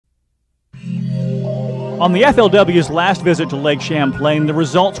On the FLW's last visit to Lake Champlain, the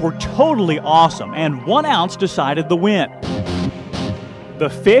results were totally awesome, and 1 ounce decided the win. The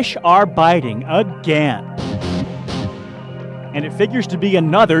fish are biting again. And it figures to be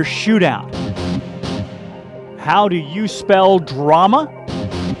another shootout. How do you spell drama?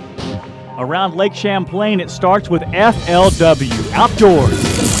 Around Lake Champlain, it starts with FLW, outdoors.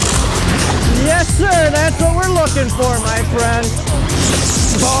 Yes, sir, that's what we're looking for, my friend.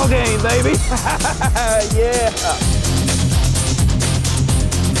 Ball game, baby. Yeah.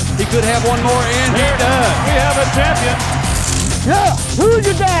 He could have one more, and he does. We have a champion. Yeah. Who's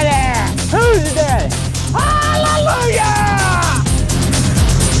your daddy? Who's your daddy? Hallelujah!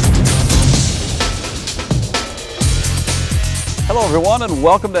 Hello, everyone, and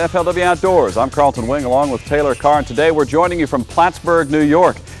welcome to FLW Outdoors. I'm Carlton Wing, along with Taylor Carr, and today we're joining you from Plattsburgh, New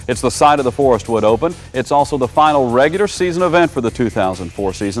York. It's the site of the Forest Wood Open. It's also the final regular season event for the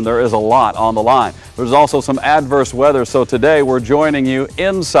 2004 season. There is a lot on the line. There's also some adverse weather, so today we're joining you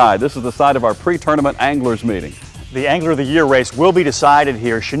inside. This is the site of our pre-tournament anglers meeting. The Angler of the Year race will be decided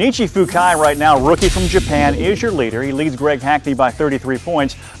here. Shinichi Fukai, right now, rookie from Japan, is your leader. He leads Greg Hackney by 33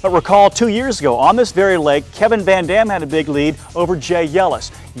 points. But recall 2 years ago, on this very lake, Kevin Van Dam had a big lead over Jay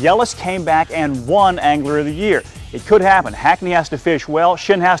Yellis. Yellis came back and won Angler of the Year. It could happen. Hackney has to fish well,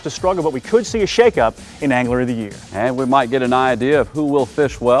 Shin has to struggle, but we could see a shakeup in Angler of the Year. And we might get an idea of who will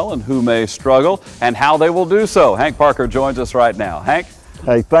fish well and who may struggle and how they will do so. Hank Parker joins us right now. Hank?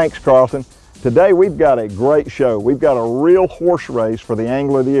 Hey, thanks, Carlton. Today we've got a great show. We've got a real horse race for the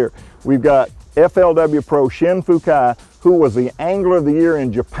Angler of the Year. We've got FLW Pro Shin Fukai, who was the Angler of the Year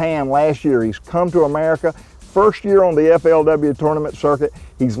in Japan last year. He's come to America, first year on the FLW tournament circuit.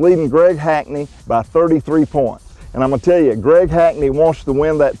 He's leading Greg Hackney by 33 points. And I'm going to tell you, Greg Hackney wants to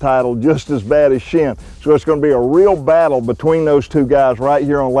win that title just as bad as Shin. So it's going to be a real battle between those two guys right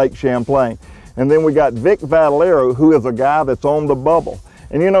here on Lake Champlain. And then we got Vic Valero, who is a guy that's on the bubble.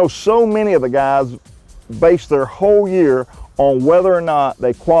 And you know, so many of the guys base their whole year on whether or not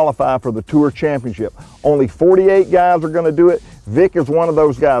they qualify for the Tour Championship. Only 48 guys are going to do it. Vic is one of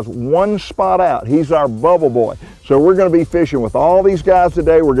those guys, one spot out. He's our bubble boy. So we're going to be fishing with all these guys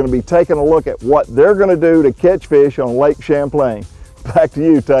today. We're going to be taking a look at what they're going to do to catch fish on Lake Champlain. Back to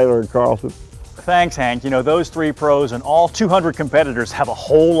you, Taylor and Carlson. Thanks, Hank. You know, those 3 pros and all 200 competitors have a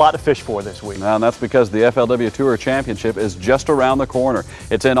whole lot to fish for this week. And that's because the FLW Tour Championship is just around the corner.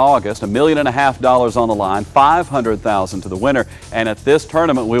 It's in August, $1.5 million on the line, $500,000 to the winner. And at this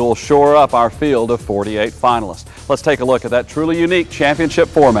tournament, we will shore up our field of 48 finalists. Let's take a look at that truly unique championship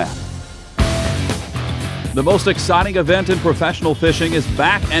format. The most exciting event in professional fishing is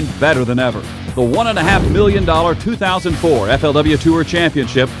back and better than ever. The $1.5 million 2004 FLW Tour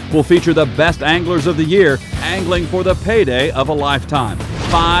Championship will feature the best anglers of the year angling for the payday of a lifetime,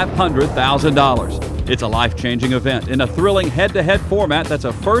 $500,000. It's a life-changing event in a thrilling head-to-head format that's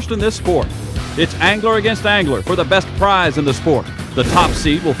a first in this sport. It's angler against angler for the best prize in the sport. The top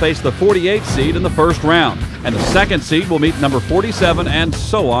seed will face the 48 seed in the first round, and the second seed will meet number 47 and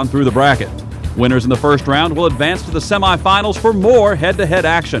so on through the bracket. Winners in the first round will advance to the semifinals for more head-to-head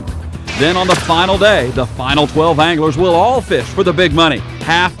action. Then on the final day, the final 12 anglers will all fish for the big money,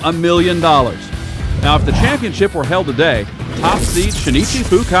 $500,000. Now, if the championship were held today, top seed Shinichi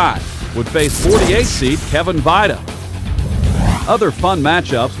Fukai would face 48 seed Kevin Vida. Other fun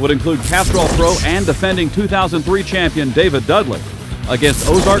matchups would include Castrol Pro and defending 2003 champion David Dudley against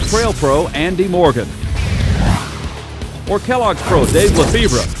Ozark Trail Pro Andy Morgan, or Kellogg's Pro Dave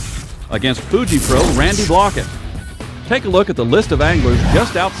Lefebvre against Fuji Pro Randy Blockett. Take a look at the list of anglers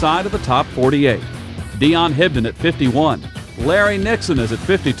just outside of the top 48. Dion Hibden at 51, Larry Nixon is at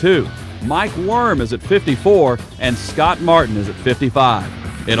 52, Mike Worm is at 54, and Scott Martin is at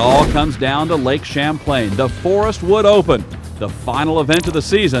 55. It all comes down to Lake Champlain, the Forest Wood Open, the final event of the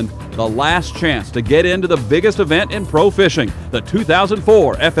season, the last chance to get into the biggest event in pro fishing, the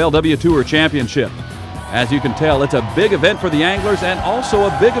 2004 FLW Tour Championship. As you can tell, it's a big event for the anglers and also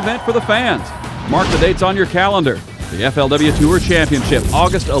a big event for the fans. Mark the dates on your calendar. The FLW Tour Championship,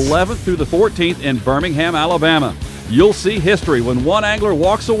 August 11th through the 14th in Birmingham, Alabama. You'll see history when one angler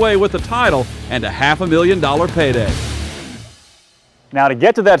walks away with the title and a $500,000 payday. Now, to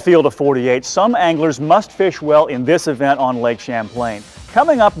get to that field of 48, some anglers must fish well in this event on Lake Champlain.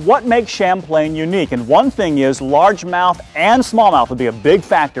 Coming up, what makes Champlain unique? And one thing is largemouth and smallmouth will be a big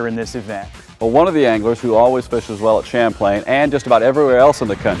factor in this event. Well, one of the anglers who always fishes well at Champlain and just about everywhere else in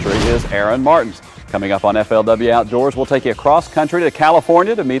the country is Aaron Martins. Coming up on FLW Outdoors, we'll take you across country to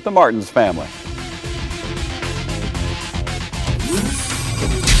California to meet the Martins family.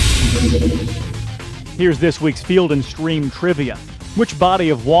 Here's this week's Field and Stream trivia. Which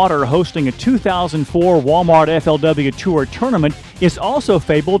body of water hosting a 2004 Walmart FLW Tour tournament is also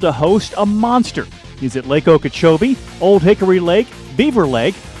fabled to host a monster? Is it Lake Okeechobee, Old Hickory Lake, Beaver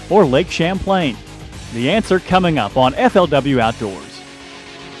Lake, or Lake Champlain? The answer coming up on FLW Outdoors.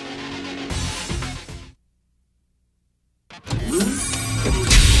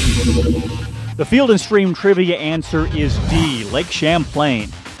 The Field and Stream trivia answer is D, Lake Champlain.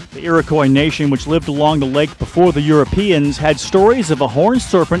 The Iroquois nation, which lived along the lake before the Europeans, had stories of a horned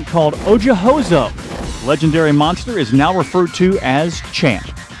serpent called Ojahozo. The legendary monster is now referred to as Champ.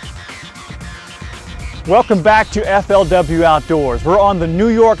 Welcome back to FLW Outdoors. We're on the New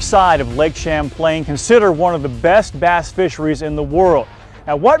York side of Lake Champlain, considered one of the best bass fisheries in the world.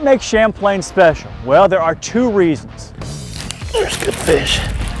 Now, what makes Champlain special? Well, there are two reasons. There's good fish.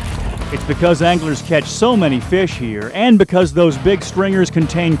 It's because anglers catch so many fish here, and because those big stringers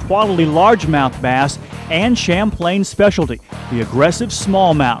contain quality largemouth bass and Champlain's specialty, the aggressive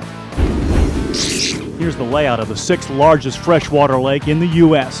smallmouth. Here's the layout of the 6th largest freshwater lake in the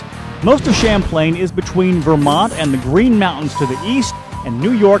U.S. Most of Champlain is between Vermont and the Green Mountains to the east and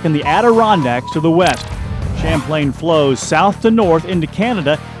New York and the Adirondacks to the west. Champlain flows south to north into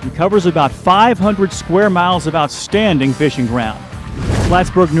Canada and covers about 500 square miles of outstanding fishing ground.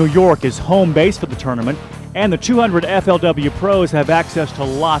 Plattsburgh, New York is home base for the tournament, and the 200 FLW pros have access to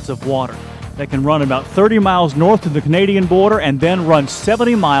lots of water. They can run about 30 miles north to the Canadian border and then run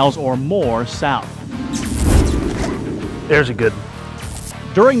 70 miles or more south. There's a good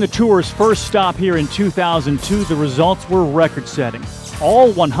one. During the tour's first stop here in 2002, the results were record-setting.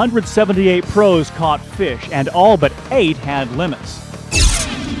 All 178 pros caught fish, and all but 8 had limits.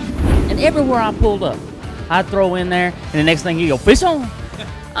 And everywhere I pulled up, I'd throw in there, and the next thing you go, fish on.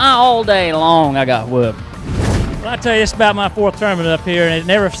 All day long I got whooped. Well, I tell you, it's about my 4th tournament up here, and it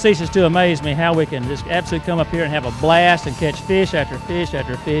never ceases to amaze me how we can just absolutely come up here and have a blast and catch fish after fish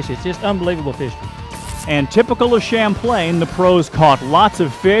after fish. It's just unbelievable fishing. And typical of Champlain, the pros caught lots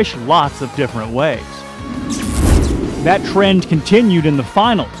of fish lots of different ways. That trend continued in the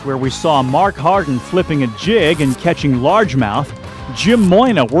finals, where we saw Mark Harden flipping a jig and catching largemouth, Jim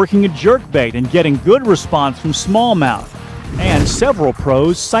Moyna working a jerkbait and getting good response from smallmouth, and several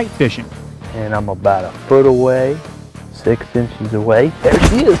pros sight fishing. And I'm about a foot away, 6 inches away. There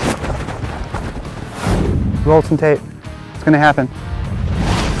she is. Roll some tape. It's gonna happen.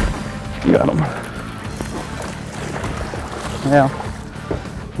 Got him. Yeah.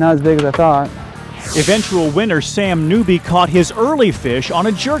 Not as big as I thought. Eventual winner Sam Newby caught his early fish on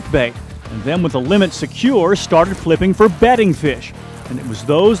a jerkbait, and then with a limit secure started flipping for bedding fish. And it was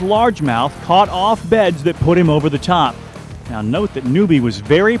those largemouth caught off beds that put him over the top. Now note that Newby was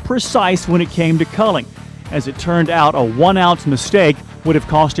very precise when it came to culling. As it turned out, a 1-ounce mistake would have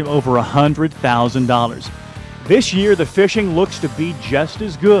cost him over $100,000. This year the fishing looks to be just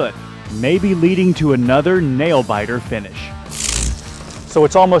as good, maybe leading to another nail-biter finish. So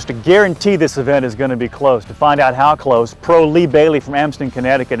it's almost a guarantee this event is going to be close. To find out how close, pro Lee Bailey from Amston,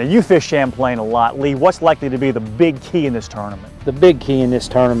 Connecticut. And you fish Champlain a lot. Lee, what's likely to be the big key in this tournament? The big key in this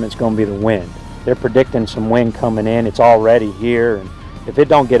tournament is going to be the wind. They're predicting some wind coming in. It's already here, and if it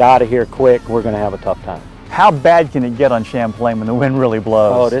don't get out of here quick, we're going to have a tough time. How bad can it get on Champlain when the wind really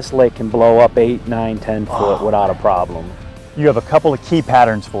blows? Oh, this lake can blow up 8, 9, 10 foot without a problem. You have a couple of key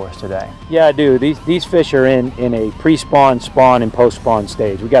patterns for us today. Yeah, I do. These fish are in a pre-spawn, spawn, and post-spawn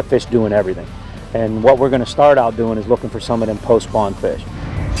stage. We got fish doing everything. And what we're going to start out doing is looking for some of them post-spawn fish.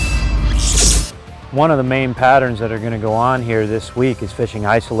 One of the main patterns that are going to go on here this week is fishing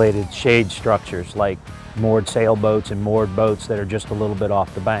isolated shade structures like moored sailboats and moored boats that are just a little bit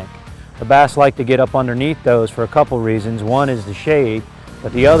off the bank. The bass like to get up underneath those for a couple reasons. One is the shade,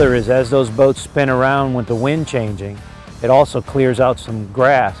 but the other is as those boats spin around with the wind changing, it also clears out some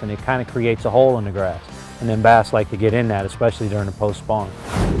grass and it kind of creates a hole in the grass. And then bass like to get in that, especially during the post-spawn.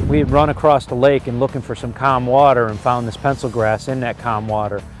 We had run across the lake and looking for some calm water and found this pencil grass in that calm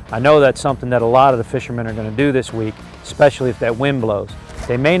water. I know that's something that a lot of the fishermen are going to do this week, especially if that wind blows.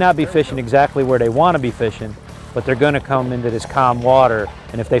 They may not be fishing exactly where they want to be fishing, but they're going to come into this calm water,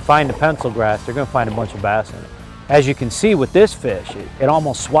 and if they find the pencil grass, they're going to find a bunch of bass in it. As you can see with this fish, it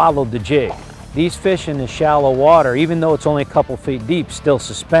almost swallowed the jig. These fish in the shallow water, even though it's only a couple feet deep, still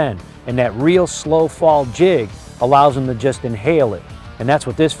suspend, and that real slow fall jig allows them to just inhale it. And that's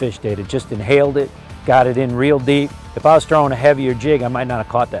what this fish did. It just inhaled it, got it in real deep. If I was throwing a heavier jig, I might not have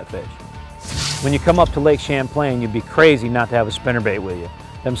caught that fish. When you come up to Lake Champlain, you'd be crazy not to have a spinnerbait with you.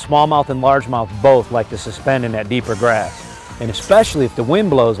 Them smallmouth and largemouth both like to suspend in that deeper grass. And especially if the wind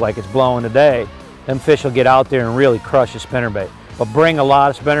blows like it's blowing today, them fish will get out there and really crush a spinnerbait. But bring a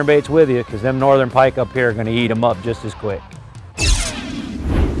lot of spinnerbaits with you, because them northern pike up here are going to eat them up just as quick.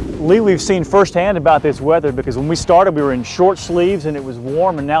 Lee, we've seen firsthand about this weather because when we started we were in short sleeves and it was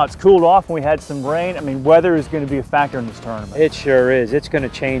warm, and now it's cooled off and we had some rain. I mean, weather is going to be a factor in this tournament. It sure is. It's going to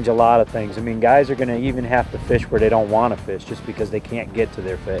change a lot of things. I mean, guys are going to even have to fish where they don't want to fish just because they can't get to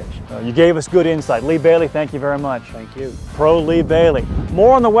their fish. You gave us good insight. Lee Bailey, thank you very much. Thank you. Pro Lee Bailey.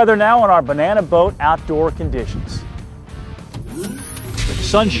 More on the weather now on our Banana Boat outdoor conditions.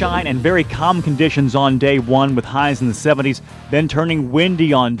 Sunshine and very calm conditions on day one with highs in the 70s, then turning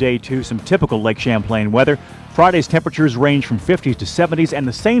windy on day two, some typical Lake Champlain weather. Friday's temperatures range from 50s to 70s, and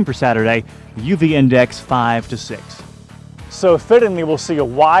the same for Saturday, UV index 5 to 6. So fittingly, we'll see a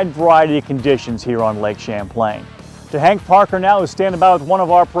wide variety of conditions here on Lake Champlain. To Hank Parker now, who's standing by with one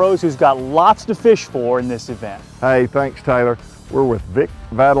of our pros who's got lots to fish for in this event. Hey, thanks, Taylor. We're with Vic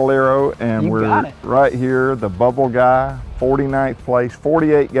Vadalero, and we're right here, the bubble guy, 49th place.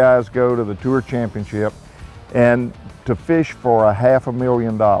 48 guys go to the Tour Championship, and to fish for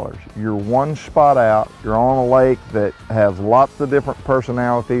 $500,000. You're one spot out, you're on a lake that has lots of different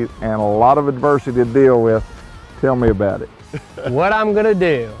personalities and a lot of adversity to deal with. Tell me about it. What I'm gonna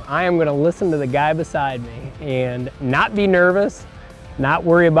do, I am gonna listen to the guy beside me and not be nervous, not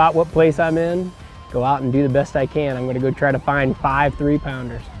worry about what place I'm in, go out and do the best I can. I'm gonna go try to find 5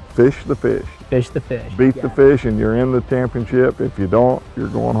 3-pounders. Fish the fish. Fish the fish. Beat the fish and you're in the championship. If you don't, you're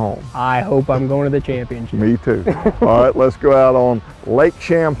going home. I hope I'm going to the championship. Me too. All right, let's go out on Lake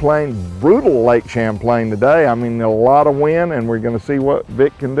Champlain, brutal Lake Champlain today. I mean, a lot of wind, and we're gonna see what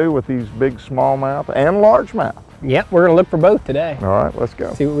Vic can do with these big smallmouth and largemouth. Yep, we're gonna look for both today. All right, let's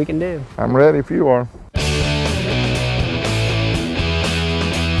go. See what we can do. I'm ready if you are.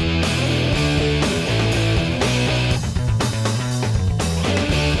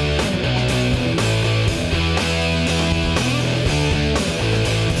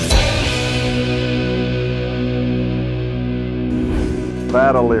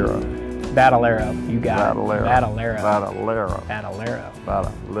 Vadalero. Vadalero, you got Vadalero. it. Vadalero. Vadalero. Vadalero.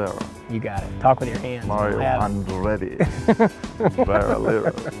 Vadalero. You got it. Talk with your hands. Mario Andretti.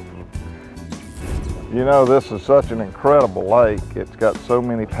 Vadalero. You know, this is such an incredible lake. It's got so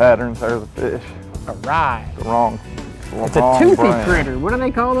many patterns. There's a fish. All right. The wrong It's a toothy critter. What do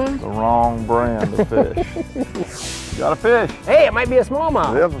they call those? The wrong brand of fish. Got a fish. Hey, it might be a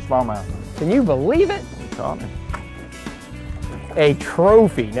smallmouth. It is a smallmouth. Can you believe it? You caught him. A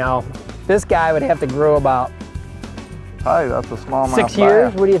trophy. Now, this guy would have to grow about Hey, that's a smallmouth 6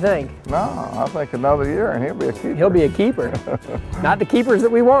 years. bass. What do you think? No, I think another year and he'll be a keeper. He'll be a keeper. Not the keepers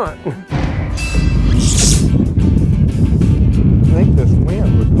that we want. I think this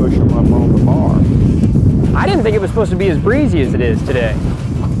wind would push him up on the bar. I didn't think it was supposed to be as breezy as it is today.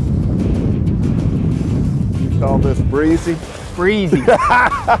 You call this breezy? Breezy.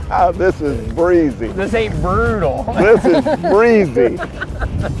 This is breezy. This ain't brutal. This is breezy.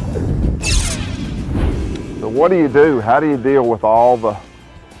 So what do you do? How do you deal with all the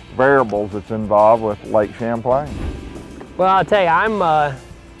variables that's involved with Lake Champlain? Well, I'll tell you,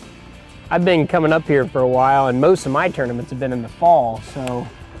 I've been coming up here for a while, and most of my tournaments have been in the fall, so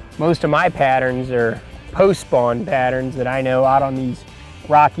most of my patterns are post-spawn patterns that I know out on these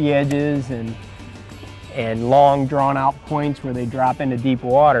rocky edges and long drawn-out points where they drop into deep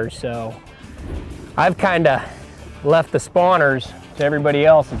water. So I've kind of left the spawners to everybody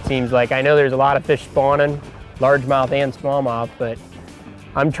else, it seems like. I know there's a lot of fish spawning, largemouth and smallmouth, but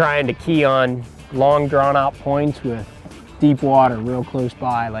I'm trying to key on long drawn-out points with deep water real close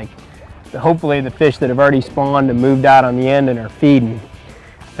by, like hopefully the fish that have already spawned and moved out on the end and are feeding.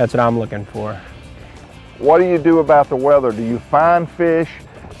 That's what I'm looking for. What do you do about the weather? Do you find fish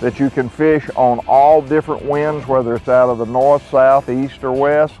that you can fish on all different winds, whether it's out of the north, south, east, or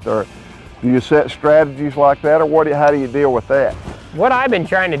west? Or do you set strategies like that, or how do you deal with that? What I've been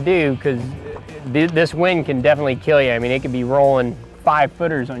trying to do, because this wind can definitely kill you. I mean, it could be rolling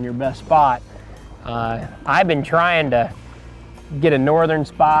 5-footers on your best spot. I've been trying to get a northern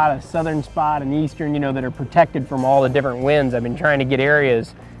spot, a southern spot, an eastern, you know, that are protected from all the different winds. I've been trying to get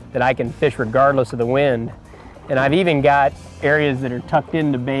areas that I can fish regardless of the wind. And I've even got areas that are tucked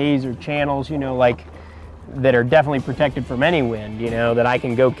into bays or channels, you know, like that are definitely protected from any wind, you know, that I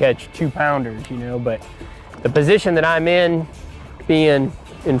can go catch 2-pounders, you know. But the position that I'm in, being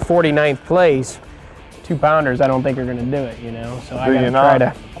in 49th place, 2-pounders I don't think are gonna do it, you know. So I gotta try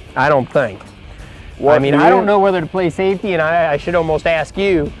to, I don't think. I mean, I don't know whether to play safety, and I should almost ask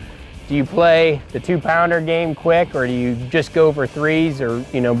you, do you play the 2-pounder game quick, or do you just go for 3s, or,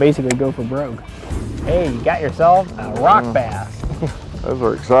 you know, basically go for broke? Hey, you got yourself a rock bass. Those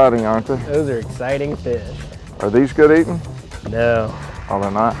are exciting, aren't they? Those are exciting fish. Are these good eating? No. Oh, they're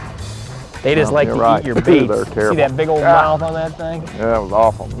not? They just like to eat your beats. They're terrible. See that big old mouth on that thing? Yeah, that was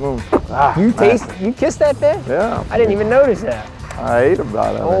awful. You kissed that fish? Yeah. I didn't even notice that. I ate a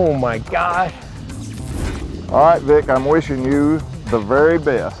bite of it. Oh my gosh. All right, Vic, I'm wishing you the very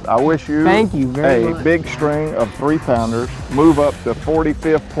best. I wish you Thank you very much. a big string of 3-pounders, move up to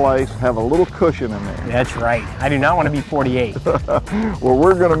 45th place, have a little cushion in there. That's right. I do not want to be 48. Well,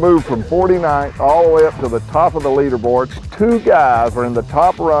 we're going to move from 49th all the way up to the top of the leaderboards. 2 guys are in the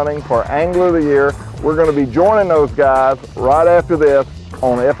top running for Angler of the Year. We're going to be joining those guys right after this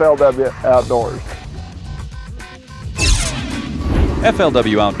on FLW Outdoors.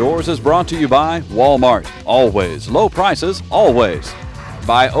 FLW Outdoors is brought to you by Walmart. Always low prices, always.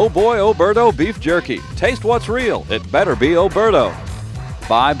 By Oh Boy Oberto Beef Jerky. Taste what's real. It better be Oberto.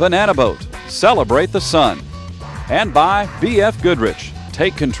 By Banana Boat. Celebrate the sun. And by BF Goodrich.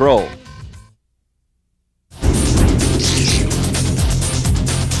 Take control.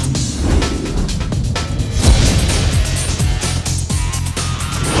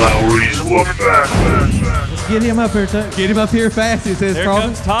 Lowry's look back. Get him up here, get him up here fast, he says. Here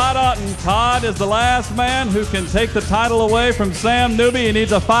comes Todd Otten. Todd is the last man who can take the title away from Sam Newby. He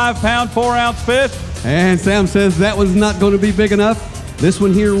needs a 5-pound, 4-ounce fish. And Sam says that one's not going to be big enough. This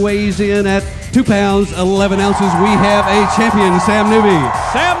one here weighs in at 2 pounds, 11 ounces. We have a champion, Sam Newby.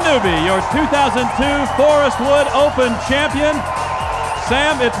 Sam Newby, your 2002 Forest Wood Open champion.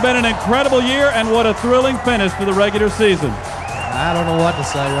 Sam, it's been an incredible year, and what a thrilling finish to the regular season. I don't know what to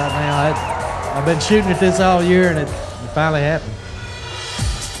say right now. I've been shooting at this all year, and it finally happened.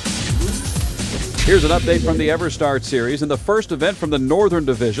 Here's an update from the EverStart Series. In the first event from the Northern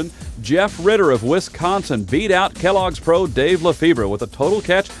Division, Jeff Ritter of Wisconsin beat out Kellogg's pro Dave Lefebvre with a total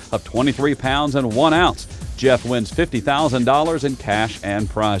catch of 23 pounds and 1 ounce. Jeff wins $50,000 in cash and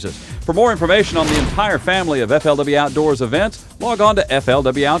prizes. For more information on the entire family of FLW Outdoors events, log on to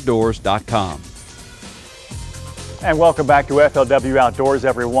FLWOutdoors.com. And welcome back to FLW Outdoors,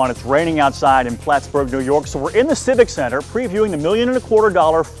 everyone. It's raining outside in Plattsburgh, New York, so we're in the Civic Center previewing the $1.25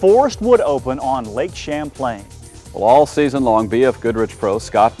 million Forest Wood Open on Lake Champlain. Well, all season long, BF Goodrich pro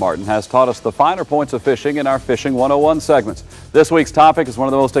Scott Martin has taught us the finer points of fishing in our Fishing 101 segments. This week's topic is one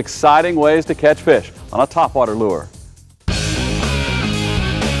of the most exciting ways to catch fish on a topwater lure.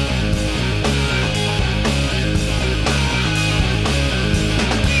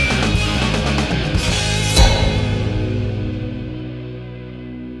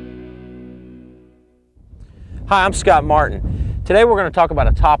 Hi, I'm Scott Martin. Today we're going to talk about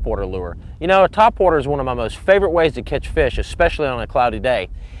a topwater lure. You know, a topwater is one of my most favorite ways to catch fish, especially on a cloudy day.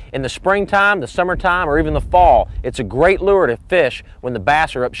 In the springtime, the summertime, or even the fall, it's a great lure to fish when the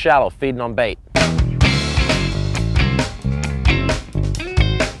bass are up shallow feeding on bait.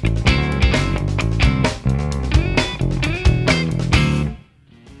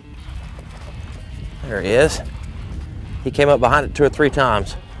 There he is. He came up behind it 2 or 3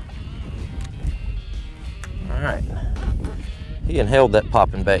 times. All right, he inhaled that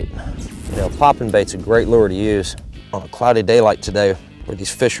popping bait. You know, popping bait's a great lure to use on a cloudy day like today where these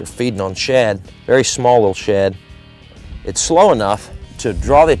fish are feeding on shad, very small little shad. It's slow enough to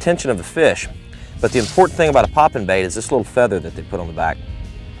draw the attention of the fish, but the important thing about a popping bait is this little feather that they put on the back.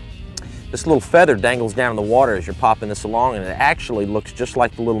 This little feather dangles down in the water as you're popping this along, and it actually looks just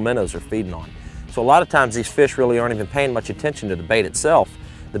like the little minnows are feeding on. So a lot of times these fish really aren't even paying much attention to the bait itself.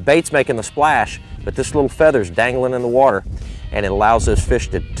 The bait's making the splash, but this little feather's dangling in the water, and it allows those fish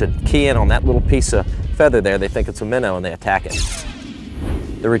to key in on that little piece of feather there. They think it's a minnow and they attack it.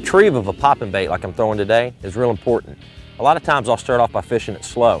 The retrieve of a popping bait like I'm throwing today is real important. A lot of times I'll start off by fishing it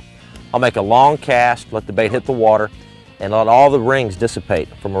slow. I'll make a long cast, let the bait hit the water, and let all the rings dissipate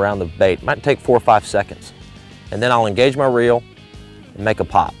from around the bait. It might take 4 or 5 seconds. And then I'll engage my reel and make a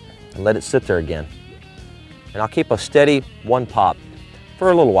pop and let it sit there again. And I'll keep a steady 1 pop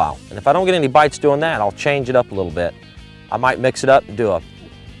for a little while. And if I don't get any bites doing that, I'll change it up a little bit. I might mix it up and do a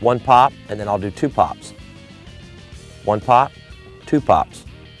 1 pop, and then I'll do 2 pops. 1 pop, 2 pops.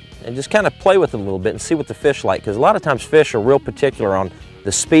 And just kind of play with it a little bit and see what the fish like, because a lot of times fish are real particular on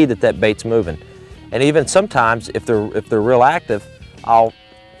the speed that bait's moving. And even sometimes, if they're real active, I'll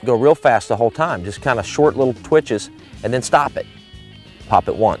go real fast the whole time, just kind of short little twitches, and then stop it. Pop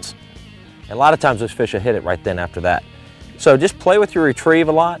it once. And a lot of times those fish will hit it right then after that. So just play with your retrieve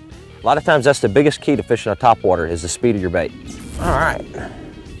a lot. A lot of times that's the biggest key to fishing a topwater is the speed of your bait. All right.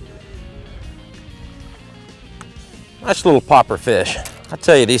 Nice little popper fish. I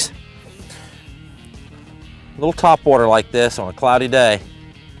tell you, these little topwater like this on a cloudy day,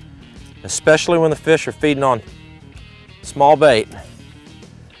 especially when the fish are feeding on small bait,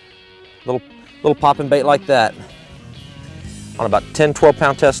 little popping bait like that, on about 10, 12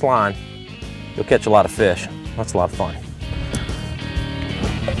 pound test line, you'll catch a lot of fish. That's a lot of fun.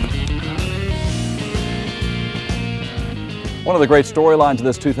 One of the great storylines of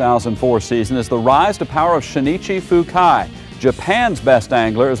this 2004 season is the rise to power of Shinichi Fukai. Japan's best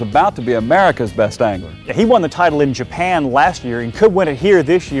angler is about to be America's best angler. Yeah, he won the title in Japan last year and could win it here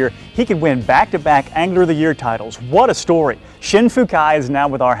this year. He could win back-to-back Angler of the Year titles. What a story. Shin Fukai is now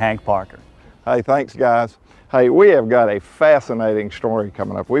with our Hank Parker. Hey, thanks guys. Hey, we have got a fascinating story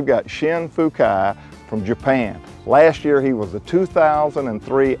coming up. We've got Shin Fukai from Japan. Last year he was the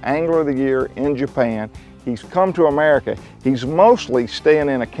 2003 Angler of the Year in Japan. He's come to America. He's mostly staying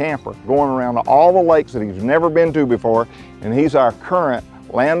in a camper, going around to all the lakes that he's never been to before, and he's our current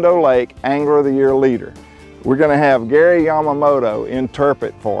Land O' Lake Angler of the Year leader. We're going to have Gary Yamamoto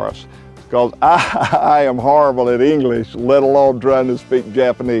interpret for us, because I am horrible at English, let alone trying to speak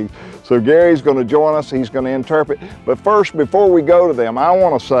Japanese. So Gary's going to join us, he's going to interpret. But first, before we go to them, I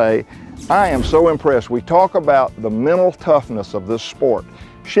want to say, I am so impressed. We talk about the mental toughness of this sport.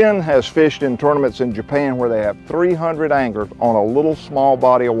 Shin has fished in tournaments in Japan where they have 300 anglers on a little small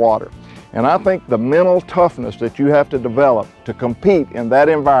body of water. And I think the mental toughness that you have to develop to compete in that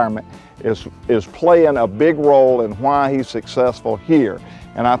environment is playing a big role in why he's successful here.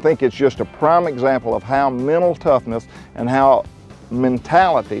 And I think it's just a prime example of how mental toughness and how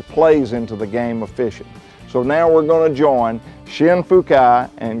mentality plays into the game of fishing. So now we're going to join Shin Fukai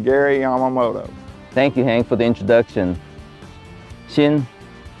and Gary Yamamoto. Thank you, Hank, for the introduction. Shin,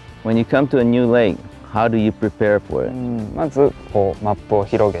 when you come to a new lake, how do you prepare for it? まずこうマップを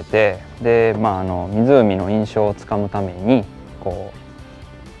広げて、で、湖の印象をつかむためにこ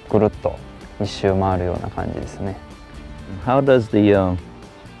うぐるっと一周回るような感じですね。How does the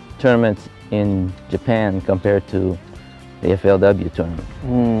tournaments in Japan compare to the FLW tournament?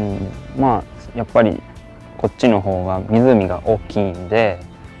 やっぱりこっちの方が湖が大きいんで、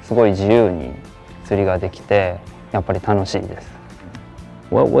すごい自由に釣りができて、やっぱり楽しいです。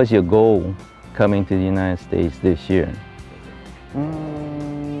What was your goal coming to the United States this year?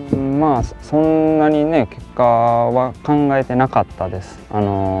 そんなにね、結果は考えてなかったです。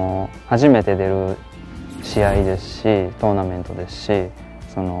初めて出る試合ですし、トーナメントですし、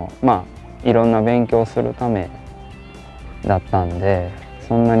いろんな勉強するためだったんで、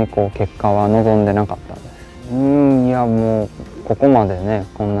そんなにこう結果は望んでなかったです。いやもうここまでね、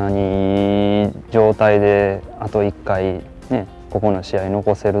こんなにいい状態であと1回ね、ここの試合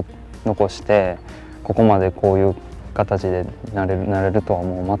残して、ここまでこういう形でなれるとは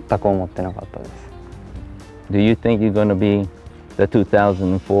もう全く思ってなかったです。Do you think you're going to be the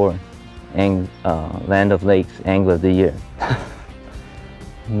 2004 Land of Lakes Angler of the Year?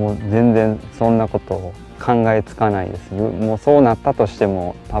 もう全然そんなことを考えつかないです。もうそうなったとして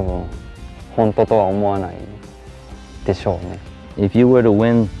も多分本当とは思わないでしょうね。If you were to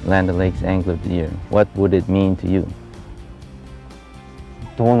win Land of Lakes Angler of the Year, what would it mean to you?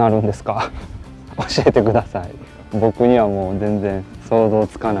 どうなるんですか教えてください。僕にはもう全然想像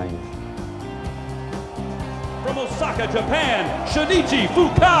つかないです。From Osaka, Japan, Shinichi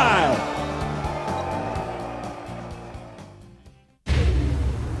Fukai.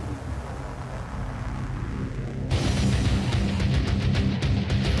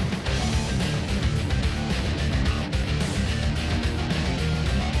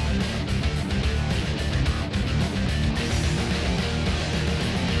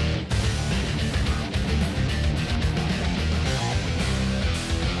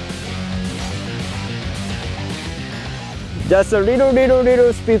 Just a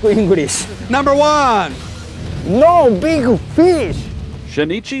little speak English. Number one. No big fish.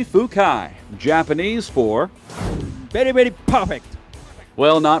 Shinichi Fukai, Japanese for very, very perfect.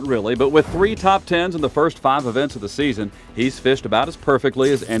 Well, not really, but with 3 top 10s in the first 5 events of the season, he's fished about as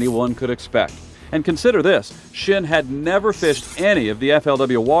perfectly as anyone could expect. And consider this, Shin had never fished any of the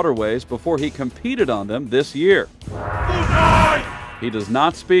FLW waterways before he competed on them this year. He does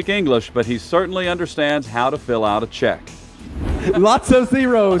not speak English, but he certainly understands how to fill out a check. Lots of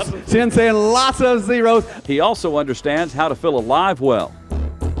zeros. Shin saying lots of zeros. He also understands how to fill a live well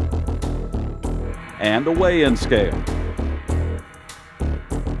and a weigh-in scale.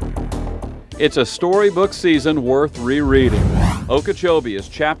 It's a storybook season worth rereading. Okeechobee is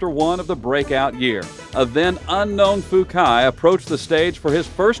Chapter 1 of the breakout year. A then unknown Fukai approached the stage for his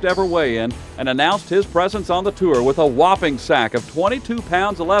first ever weigh-in and announced his presence on the tour with a whopping sack of 22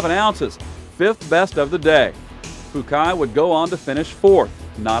 pounds 11 ounces, 5th best of the day. Fukai would go on to finish 4th.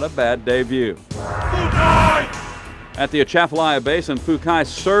 Not a bad debut. At the Atchafalaya Basin, Fukai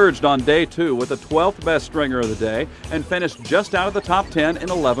surged on day 2 with the 12th best stringer of the day and finished just out of the top 10 in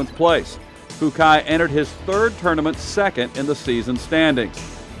 11th place. Fukai entered his 3rd tournament 2nd in the season standings.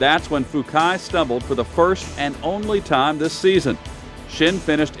 That's when Fukai stumbled for the first and only time this season. Shin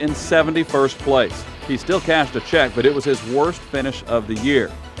finished in 71st place. He still cashed a check, but it was his worst finish of the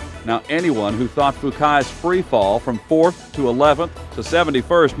year. Now, anyone who thought Fukai's free fall from 4th to 11th to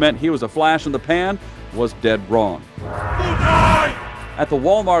 71st meant he was a flash in the pan was dead wrong. At the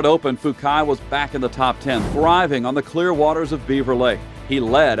Walmart Open, Fukai was back in the top 10, thriving on the clear waters of Beaver Lake. He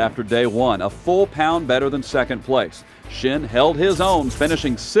led after day one, a full pound better than second place. Shin held his own,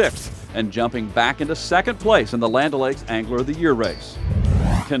 finishing 6th and jumping back into second place in the Land O'Lakes Angler of the Year race.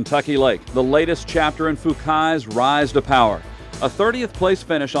 Kentucky Lake, the latest chapter in Fukai's rise to power. A 30th place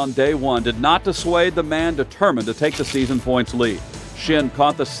finish on day one did not dissuade the man determined to take the season points lead. Shin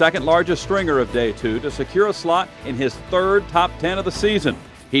caught the second largest stringer of day two to secure a slot in his third top 10 of the season.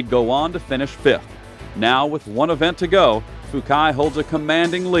 He'd go on to finish 5th. Now, with one event to go, Fukai holds a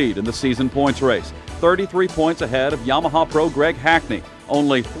commanding lead in the season points race, 33 points ahead of Yamaha pro Greg Hackney.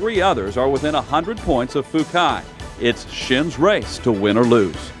 Only 3 others are within 100 points of Fukai. It's Shin's race to win or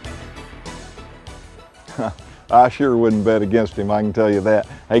lose. I sure wouldn't bet against him, I can tell you that.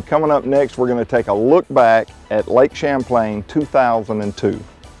 Hey, coming up next, we're going to take a look back at Lake Champlain 2002.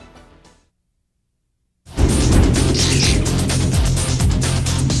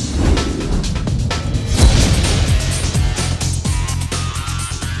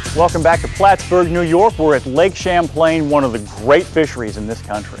 Welcome back to Plattsburgh, New York. We're at Lake Champlain, one of the great fisheries in this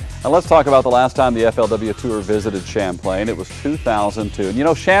country. Now let's talk about the last time the FLW Tour visited Champlain. It was 2002. And you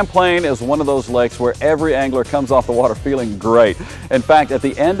know, Champlain is one of those lakes where every angler comes off the water feeling great. In fact, at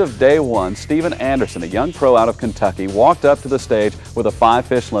the end of day one, Stephen Anderson, a young pro out of Kentucky, walked up to the stage with a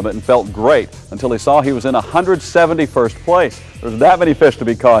 5-fish limit and felt great until he saw he was in 171st place. There's that many fish to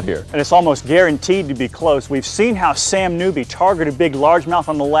be caught here. And it's almost guaranteed to be close. We've seen how Sam Newby targeted big largemouth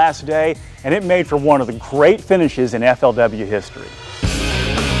on the last day, and it made for one of the great finishes in FLW history.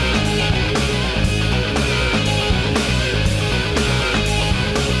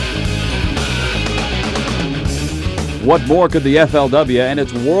 What more could the FLW and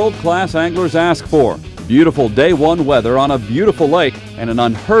its world-class anglers ask for? Beautiful day one weather on a beautiful lake and an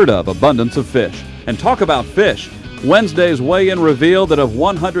unheard of abundance of fish. And talk about fish. Wednesday's weigh-in revealed that of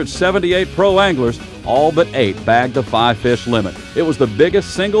 178 pro anglers, all but 8 bagged the 5-fish limit. It was the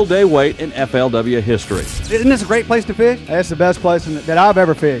biggest single-day weight in FLW history. Isn't this a great place to fish? It's the best place that I've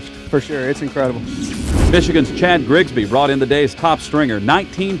ever fished, for sure. It's incredible. Michigan's Chad Grigsby brought in the day's top stringer,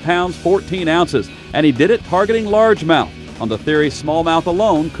 19 pounds, 14 ounces, and he did it targeting largemouth. On the theory smallmouth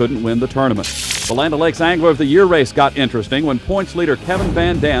alone couldn't win the tournament. The Land O'Lakes Angler of the Year race got interesting when points leader Kevin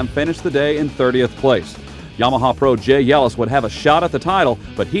Van Dam finished the day in 30th place. Yamaha pro Jay Yellis would have a shot at the title,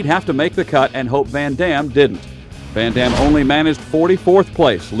 but he'd have to make the cut and hope Van Dam didn't. Van Dam only managed 44th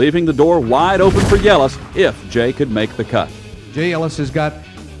place, leaving the door wide open for Yellis if Jay could make the cut. Jay Ellis has got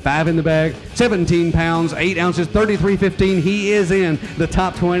 5 in the bag, 17 pounds, 8 ounces, 33.15. He is in the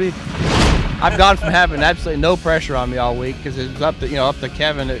top 20. I've gone from having absolutely no pressure on me all week because it was up to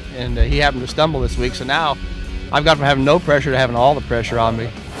Kevin, and he happened to stumble this week. So now I've gone from having no pressure to having all the pressure on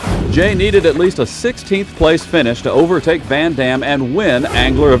me. Jay needed at least a 16th place finish to overtake Van Dam and win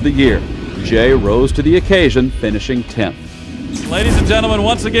Angler of the Year. Jay rose to the occasion, finishing 10th. Ladies and gentlemen,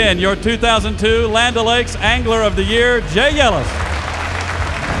 once again, your 2002 Land O'Lakes Angler of the Year, Jay Yellis.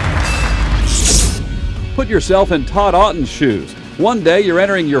 Put yourself in Todd Auten's shoes. One day you're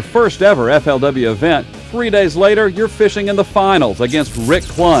entering your first ever FLW event. 3 days later, you're fishing in the finals against Rick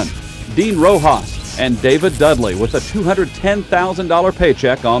Clunn, Dean Rojas, and David Dudley with a $210,000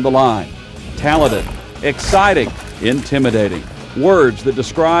 paycheck on the line. Talented, exciting, intimidating. Words that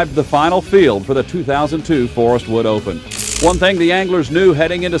described the final field for the 2002 Forest Wood Open. One thing the anglers knew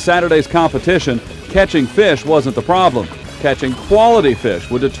heading into Saturday's competition, catching fish wasn't the problem. Catching quality fish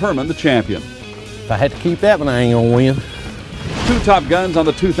would determine the champion. If I had to keep that one, I ain't gonna win. 2 top guns on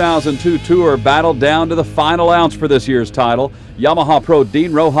the 2002 tour battled down to the final ounce for this year's title. Yamaha pro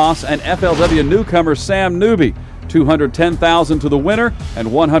Dean Rojas and FLW newcomer Sam Newby. $210,000 to the winner and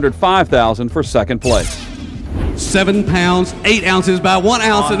 $105,000 for second place. 7 pounds, 8 ounces by 1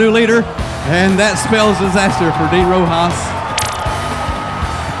 ounce, the new leader. And that spells disaster for Dean Rojas.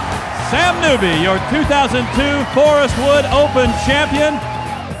 Sam Newby, your 2002 Forest Wood Open champion.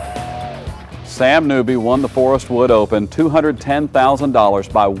 Sam Newby won the Forest Wood Open,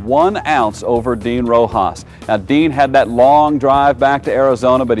 $210,000 by 1 ounce over Dean Rojas. Now, Dean had that long drive back to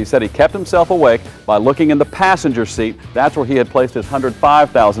Arizona, but he said he kept himself awake by looking in the passenger seat. That's where he had placed his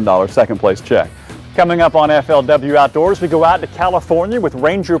 $105,000 second place check. Coming up on FLW Outdoors, we go out to California with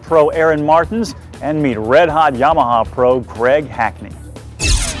Ranger Pro Aaron Martins and meet Red Hot Yamaha Pro Greg Hackney.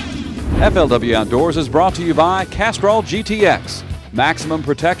 FLW Outdoors is brought to you by Castrol GTX. maximum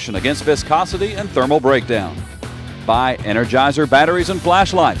protection against viscosity and thermal breakdown. Buy Energizer batteries and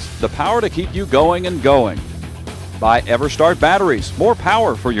flashlights, the power to keep you going and going. Buy EverStart batteries, more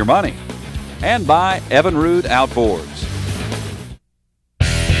power for your money. And buy Evinrude outboards.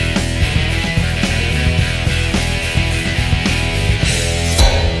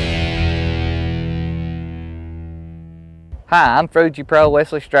 Hi, I'm Fuji Pro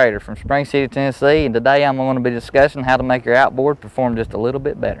Wesley Strader from Spring City, Tennessee, and today I'm going to be discussing how to make your outboard perform just a little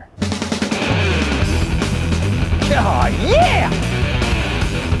bit better. Oh, yeah!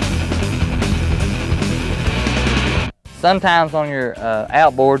 Sometimes on your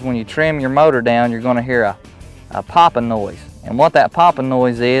outboard, when you trim your motor down, you're going to hear a popping noise. And what that popping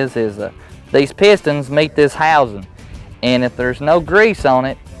noise is these pistons meet this housing, and if there's no grease on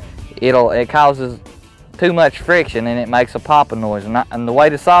it, it causes too much friction and it makes a popping noise. And the way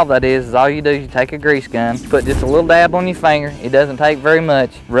to solve that is all you do is you take a grease gun, put just a little dab on your finger. It doesn't take very much.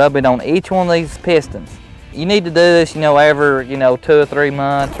 Rub it on each one of these pistons. You need to do this, every 2 or 3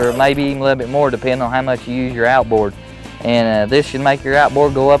 months, or maybe even a little bit more, depending on how much you use your outboard. And this should make your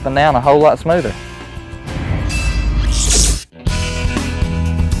outboard go up and down a whole lot smoother.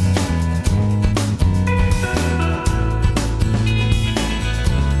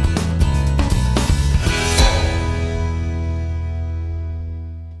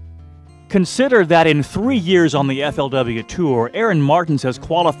 Consider that in 3 years on the FLW Tour, Aaron Martens has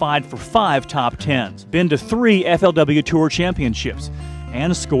qualified for 5 top 10s, been to 3 FLW Tour championships,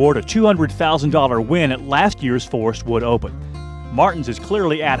 and scored a $200,000 win at last year's Forest Wood Open. Martens is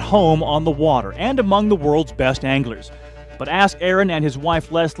clearly at home on the water and among the world's best anglers. But ask Aaron and his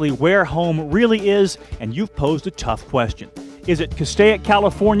wife Leslie where home really is, and you've posed a tough question. Is it Castaic,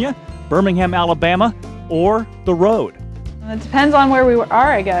 California, Birmingham, Alabama, or the road? It depends on where we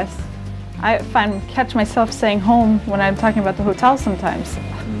are, I guess. I catch myself saying home when I'm talking about the hotel sometimes.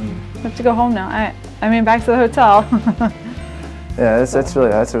 I have to go home now. I mean, back to the hotel. Yeah, that's a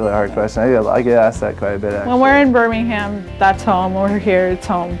really hard question. I get asked that quite a bit, actually. When we're in Birmingham, that's home. When we're here, it's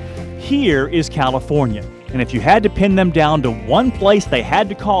home. Here is California, and if you had to pin them down to one place they had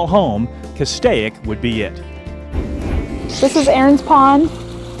to call home, Castaic would be it. This is Aaron's pond.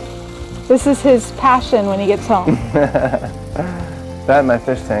 This is his passion when he gets home. That and my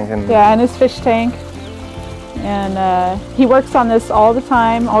fish tank. Yeah, and his fish tank. And he works on this all the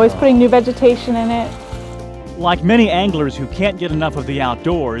time, always putting new vegetation in it. Like many anglers who can't get enough of the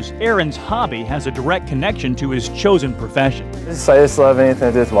outdoors, Aaron's hobby has a direct connection to his chosen profession. I just love anything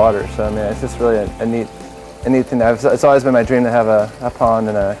to do with water, so I mean, it's just really a neat thing. It's always been my dream to have a pond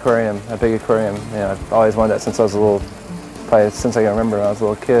and an aquarium, a big aquarium. I've always wanted that since I was probably since I can remember when I was a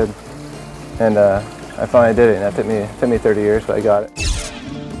little kid. And I finally did it, and it took me 30 years, but I got it.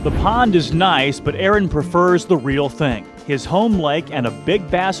 The pond is nice, but Aaron prefers the real thing, his home lake and a big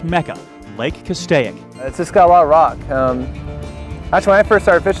bass mecca, Lake Castaic. It's just got a lot of rock. Actually, when I first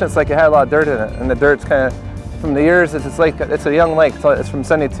started fishing, it's like it had a lot of dirt in it, and the dirt's kind of, from the years, it's a young lake. It's from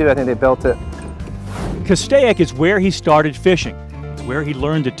 '72, I think they built it. Castaic is where he started fishing. It's where he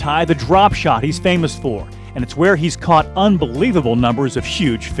learned to tie the drop shot he's famous for, and it's where he's caught unbelievable numbers of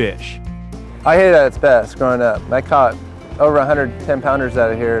huge fish. I hit it at its best growing up. I caught over 110 pounders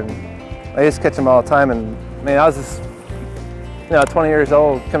out of here, and I used to catch them all the time. And I mean, I was just 20 years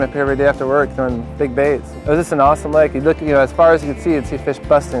old, coming up here every day after work throwing big baits. It was just an awesome lake. You look, as far as you could see, you'd see fish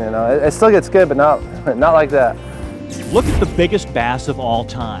busting. It still gets good, but not like that. Look at the biggest bass of all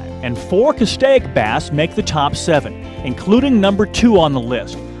time, and 4 Castaic bass make the top 7, including number 2 on the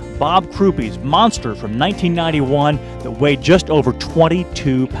list, Bob Krupe's monster from 1991 that weighed just over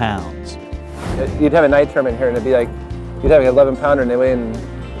 22 pounds. You'd have a night tournament here, and it'd be like you'd have an 11-pounder, and they weigh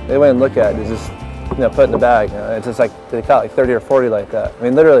in, look at it. It's just put in the bag. It's just like they caught like 30 or 40 like that. I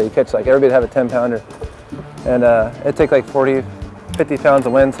mean, literally, you catch like everybody have a 10-pounder, and it'd take like 40, 50 pounds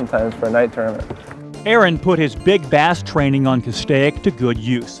of wind sometimes for a night tournament. Aaron put his big bass training on Castaic to good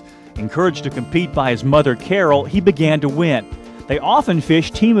use. Encouraged to compete by his mother Carol, he began to win. They often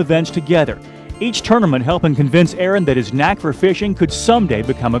fished team events together, each tournament helping convince Aaron that his knack for fishing could someday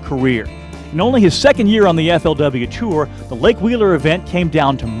become a career. In only his second year on the FLW Tour, the Lake Wheeler event came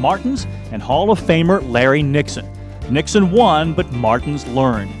down to Martens and Hall of Famer Larry Nixon. Nixon won, but Martens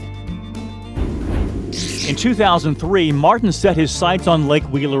learned. In 2003, Martens set his sights on Lake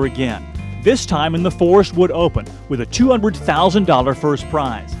Wheeler again, this time in the Forest Wood Open with a $200,000 first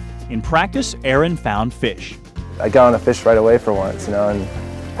prize. In practice, Aaron found fish. I got on a fish right away for once, and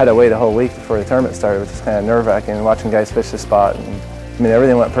had to wait a whole week before the tournament started, which is kind of nerve-wracking, watching guys fish the spot. And, I mean,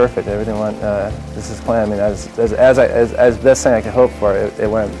 everything went perfect. Everything went just as planned. I mean, as best thing I could hope for, it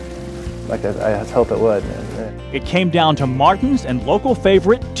went like I hope it would. Man. It came down to Martins and local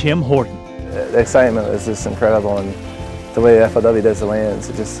favorite Tim Horton. The excitement is just incredible, and the way FLW does the lands,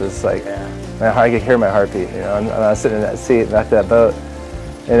 it just is like, man, I can hear my heartbeat. You know, I'm sitting in that seat back to that boat,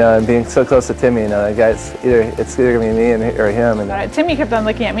 you know, and being so close to Timmy. You know, the guy's it's either gonna be me or him. And Timmy kept on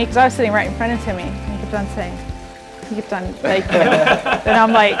looking at me because I was sitting right in front of Timmy. He kept on saying, he kept on like, and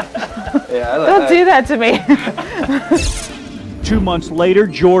I'm like, don't do that to me. 2 months later,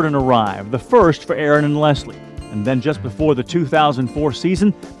 Jordan arrived, the first for Aaron and Leslie. And then just before the 2004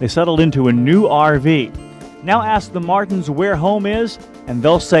 season, they settled into a new RV. Now ask the Martins where home is, and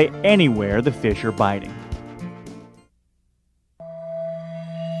they'll say anywhere the fish are biting.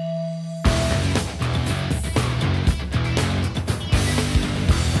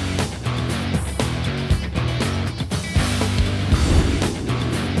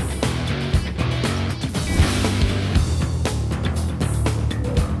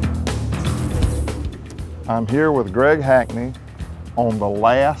 I'm here with Greg Hackney on the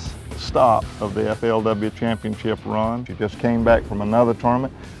last stop of the FLW Championship run. You just came back from another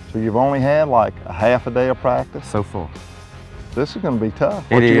tournament, so you've only had like a half a day of practice? So far. This is going to be tough.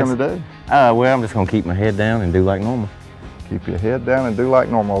 What you going to do? Well, I'm just going to keep my head down and do like normal. Keep your head down and do like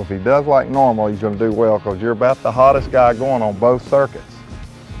normal. If he does like normal, he's going to do well because you're about the hottest guy going on both circuits.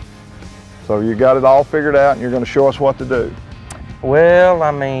 So you got it all figured out and you're going to show us what to do. Well,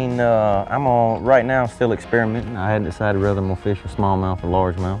 I mean, right now still experimenting. I hadn't decided whether I'm going to fish for smallmouth or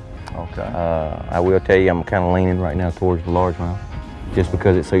largemouth. Okay. I will tell you I'm kind of leaning right now towards the largemouth just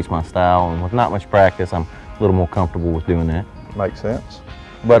because it suits my style, and with not much practice, I'm a little more comfortable with doing that. Makes sense.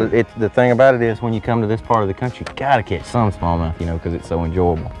 But the thing about it is when you come to this part of the country, you got to catch some smallmouth, you know, because it's so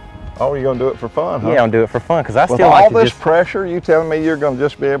enjoyable. Oh, you're going to do it for fun, huh? Yeah, I'll do it for fun because I With still like all this pressure, you telling me you're going to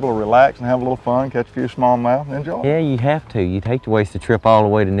just be able to relax and have a little fun, catch a few smallmouth and enjoy? Yeah, you have to. You'd hate to waste a trip all the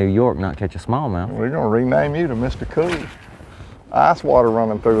way to New York and not catch a smallmouth. We're going to rename you to Mr. Cool. Ice water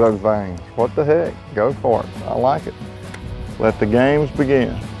running through those veins. What the heck? Go for it. I like it. Let the games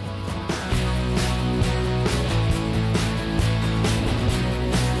begin.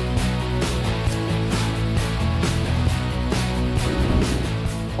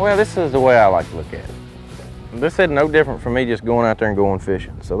 Well, this is the way I like to look at it. This is no different from me just going out there and going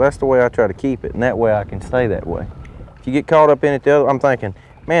fishing. So that's the way I try to keep it, and that way I can stay that way. If you get caught up in it the other, I'm thinking,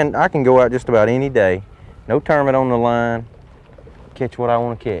 man, I can go out just about any day, no tournament on the line, catch what I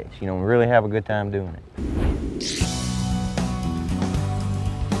want to catch, you know, and really have a good time doing it.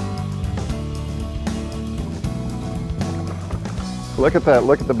 Look at that,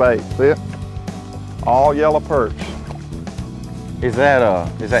 look at the bait, see it? All yellow perch. Is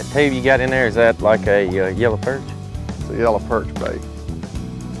that tape you got in there, is that like a yellow perch? It's a yellow perch bait.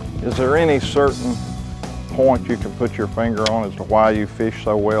 Is there any certain point you can put your finger on as to why you fish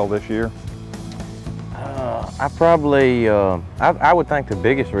so well this year? I probably, I would think the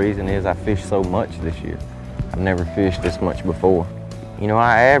biggest reason is I fished so much this year. I've never fished this much before. You know,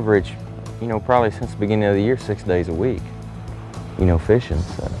 I average, you know, probably since the beginning of the year, 6 days a week, you know, fishing,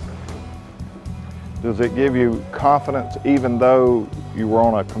 so. Does it give you confidence, even though you were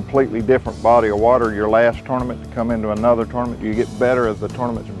on a completely different body of water your last tournament, to come into another tournament? Do you get better as the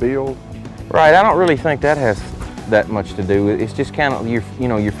tournaments build? Right, I don't really think that has that much to do with it. It's just kind of, you're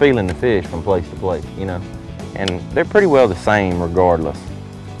feeling the fish from place to place, you know, and they're pretty well the same regardless.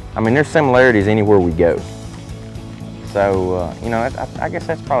 I mean, there's similarities anywhere we go. So, you know, I guess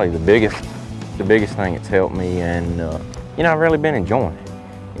that's probably the biggest thing that's helped me, and, you know, I've really been enjoying it.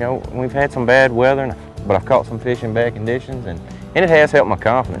 You know, we've had some bad weather, but I've caught some fish in bad conditions, and it has helped my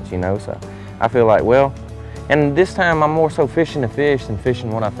confidence, you know, so I feel like, well, and this time I'm more so fishing the fish than fishing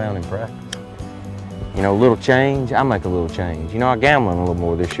what I found in practice. You know, a little change, I make a little change. You know, I gamble a little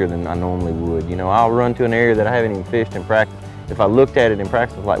more this year than I normally would. You know, I'll run to an area that I haven't even fished in practice. If I looked at it in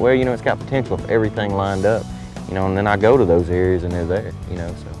practice, I was like, well, you know, it's got potential if everything lined up. You know, and then I go to those areas and they're there, you know,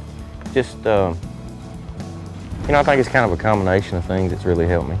 so just, you know, I think it's kind of a combination of things that's really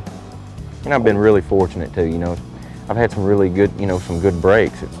helped me. And I've been really fortunate too, you know. I've had some really good, you know, some good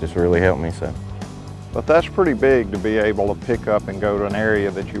breaks. It's just really helped me, so. But that's pretty big to be able to pick up and go to an area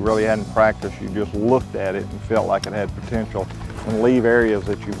that you really hadn't practiced. You just looked at it and felt like it had potential, and leave areas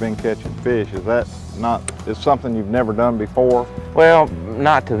that you've been catching fish. Is that is something you've never done before? Well,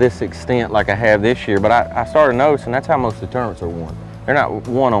 not to this extent like I have this year, but I started noticing that's how most of the tournaments are won. They're not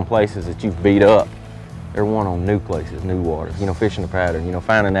won on places that you've beat up. They're won on new places, new waters, you know, fishing the pattern, you know,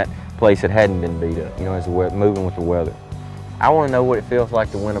 finding that place that hadn't been beat up, you know, as moving with the weather. I want to know what it feels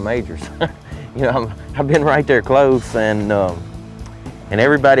like to win a majors. You know, I've been right there close, and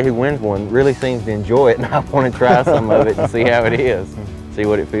everybody who wins one really seems to enjoy it, and I want to try some of it and see how it is, see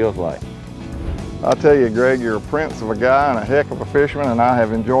what it feels like. I'll tell you, Greg, you're a prince of a guy and a heck of a fisherman, and I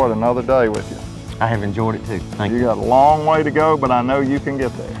have enjoyed another day with you. I have enjoyed it too. Thank you. You got a long way to go, but I know you can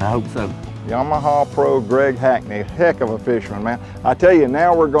get there. I hope so. Yamaha Pro Greg Hackney, heck of a fisherman, man. I tell you,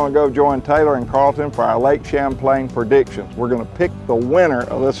 now we're going to go join Taylor and Carlton for our Lake Champlain predictions. We're going to pick the winner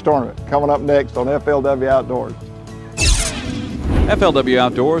of this tournament. Coming up next on FLW Outdoors. FLW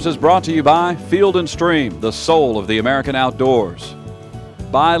Outdoors is brought to you by Field & Stream, the soul of the American outdoors.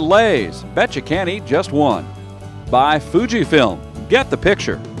 By Lay's, bet you can't eat just one. By Fujifilm, get the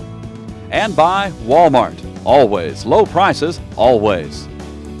picture. And by Walmart, always low prices, always.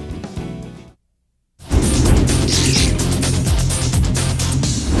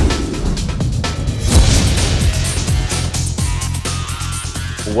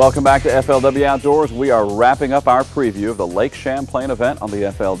 Welcome back to FLW Outdoors. We are wrapping up our preview of the Lake Champlain event on the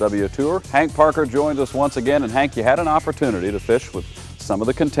FLW Tour. Hank Parker joins us once again, and Hank, you had an opportunity to fish with some of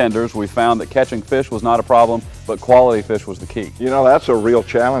the contenders. We found that catching fish was not a problem, but quality fish was the key. You know, that's a real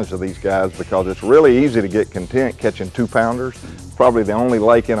challenge to these guys because it's really easy to get content catching 2-pounders. Probably the only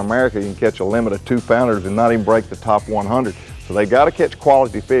lake in America you can catch a limit of 2-pounders and not even break the top 100. So they got to catch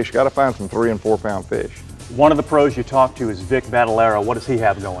quality fish, got to find some 3- and 4-pound fish. One of the pros you talked to is Vic Badalero. What does he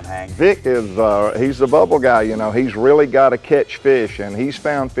have going, Hank? Vic is, he's the bubble guy, you know. He's really got to catch fish, and he's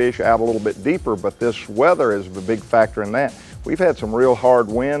found fish out a little bit deeper, but this weather is the big factor in that. We've had some real hard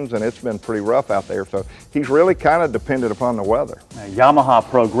winds, and it's been pretty rough out there, so he's really kind of dependent upon the weather. Yamaha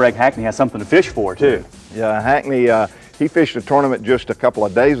Pro Greg Hackney has something to fish for, too. Yeah, Hackney, he fished a tournament just a couple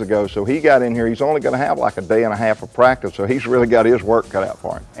of days ago, so he got in here. He's only going to have like a day and a half of practice, so he's really got his work cut out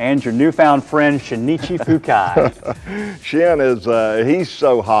for him. And your newfound friend, Shinichi Fukai. Shin is, he's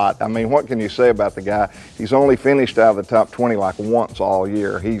so hot. I mean, what can you say about the guy? He's only finished out of the top 20 like once all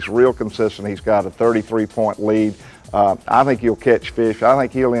year. He's real consistent. He's got a 33-point lead. I think he'll catch fish. I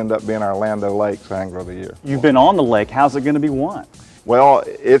think he'll end up being our Land O'Lakes Angler of the Year. You've been on the lake. How's it going to be won? Well,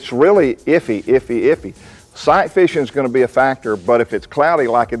 it's really iffy. Sight fishing is going to be a factor, but if it's cloudy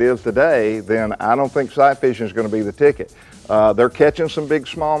like it is today, then I don't think sight fishing is going to be the ticket. They're catching some big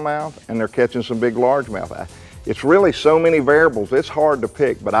smallmouth and they're catching some big largemouth. It's really so many variables, it's hard to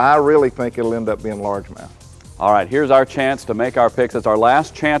pick, but I really think it'll end up being largemouth. All right, here's our chance to make our picks. It's our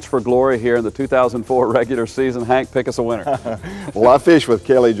last chance for glory here in the 2004 regular season. Hank, pick us a winner. Well, I fished with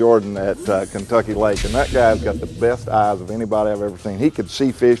Kelly Jordan at Kentucky Lake, and that guy's got the best eyes of anybody I've ever seen. He could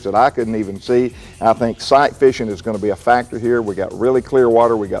see fish that I couldn't even see. I think sight fishing is going to be a factor here. We got really clear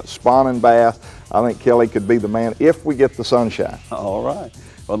water. We got spawning bass. I think Kelly could be the man if we get the sunshine. All right.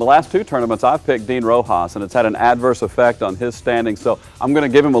 Well, in the last two tournaments, I've picked Dean Rojas, and it's had an adverse effect on his standing, so I'm going to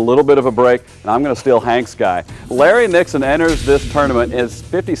give him a little bit of a break, and I'm going to steal Hank's guy. Larry Nixon enters this tournament as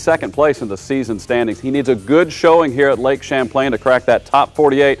 52nd place in the season standings. He needs a good showing here at Lake Champlain to crack that top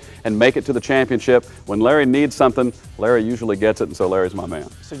 48 and make it to the championship. When Larry needs something, Larry usually gets it, and so Larry's my man.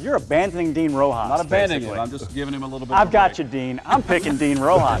 So you're abandoning Dean Rojas. I'm not abandoning basically. him. I'm just giving him a little bit I've got you, Dean. I'm picking Dean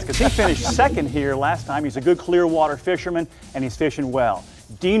Rojas because he finished second here last time. He's a good clear water fisherman, and he's fishing well.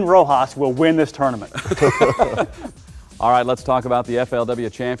 Dean Rojas will win this tournament. All right, let's talk about the FLW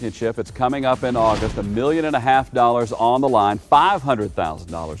Championship. It's coming up in August, $1.5 million on the line,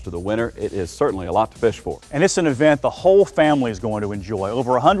 $500,000 to the winner. It is certainly a lot to fish for. And it's an event the whole family is going to enjoy.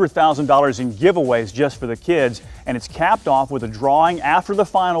 Over $100,000 in giveaways just for the kids, and it's capped off with a drawing after the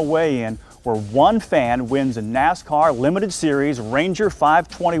final weigh-in where one fan wins a NASCAR Limited Series Ranger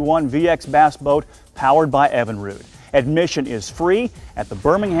 521 VX bass boat powered by Evinrude. Admission is free at the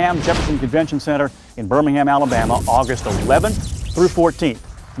Birmingham Jefferson Convention Center in Birmingham, Alabama, August 11th through 14th.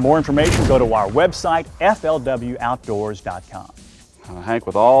 For more information, go to our website, flwoutdoors.com. Hank,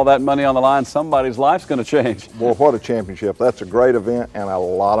 with all that money on the line, somebody's life's going to change. Well, what a championship. That's a great event and a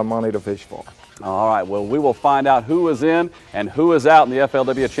lot of money to fish for. All right, well, we will find out who is in and who is out in the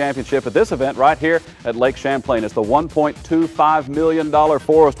FLW Championship at this event right here at Lake Champlain. It's the $1.25 million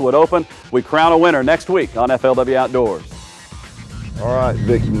Forest Wood Open. We crown a winner next week on FLW Outdoors. All right,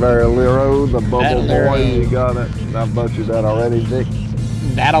 Vic Badalero, the bubble boy. You got it. I butchered that already, Vic.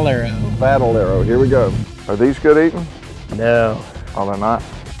 Badalero. Here we go. Are these good eating? No. Oh, they're not?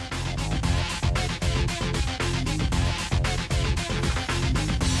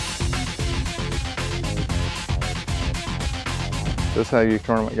 This is how you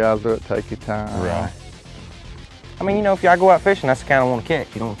tournament guys do it, take your time. Right. I mean, you know, if y'all go out fishing, that's the kind I want to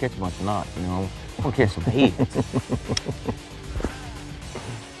catch. You don't want to catch a bunch of knots, you know. I want to catch some heads.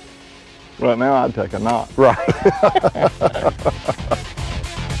 Right now, I'd take a knot. Right.